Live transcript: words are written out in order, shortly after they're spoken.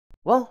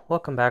Well,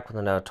 welcome back with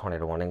another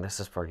tornado warning. This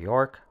is for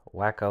York,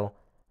 Waco,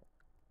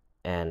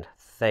 and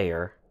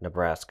Thayer,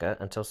 Nebraska,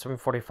 until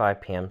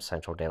 7:45 p.m.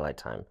 Central Daylight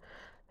Time.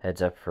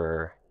 Heads up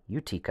for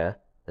Utica.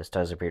 This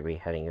does appear to be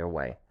heading your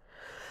way.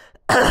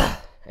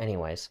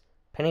 Anyways,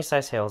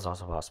 penny-sized hail is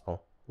also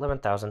possible.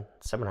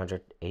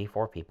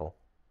 11,784 people,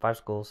 5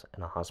 schools,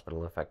 and a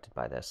hospital affected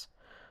by this.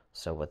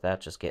 So with that,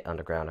 just get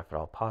underground if at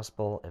all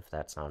possible. If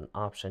that's not an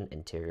option,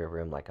 interior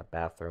room like a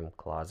bathroom,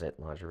 closet,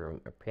 laundry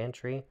room, or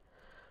pantry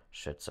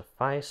should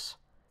suffice.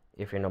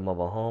 If you're in a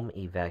mobile home,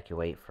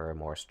 evacuate for a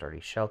more sturdy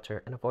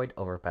shelter and avoid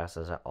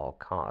overpasses at all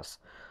costs.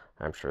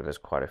 I'm sure there's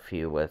quite a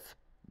few with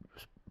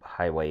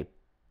Highway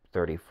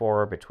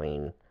 34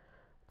 between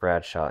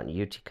Bradshaw and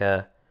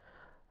Utica.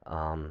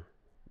 Um,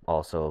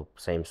 Also,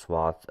 same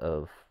swath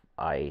of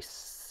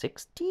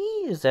I-60?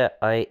 Is that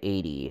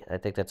I-80? I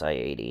think that's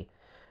I-80.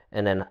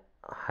 And then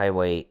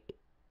Highway,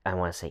 I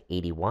want to say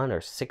 81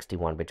 or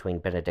 61 between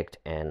Benedict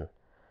and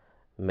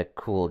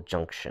McCool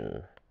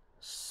Junction.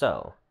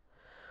 So,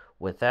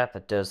 with that,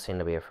 that does seem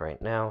to be it for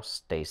right now.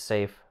 Stay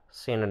safe.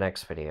 See you in the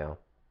next video.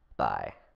 Bye.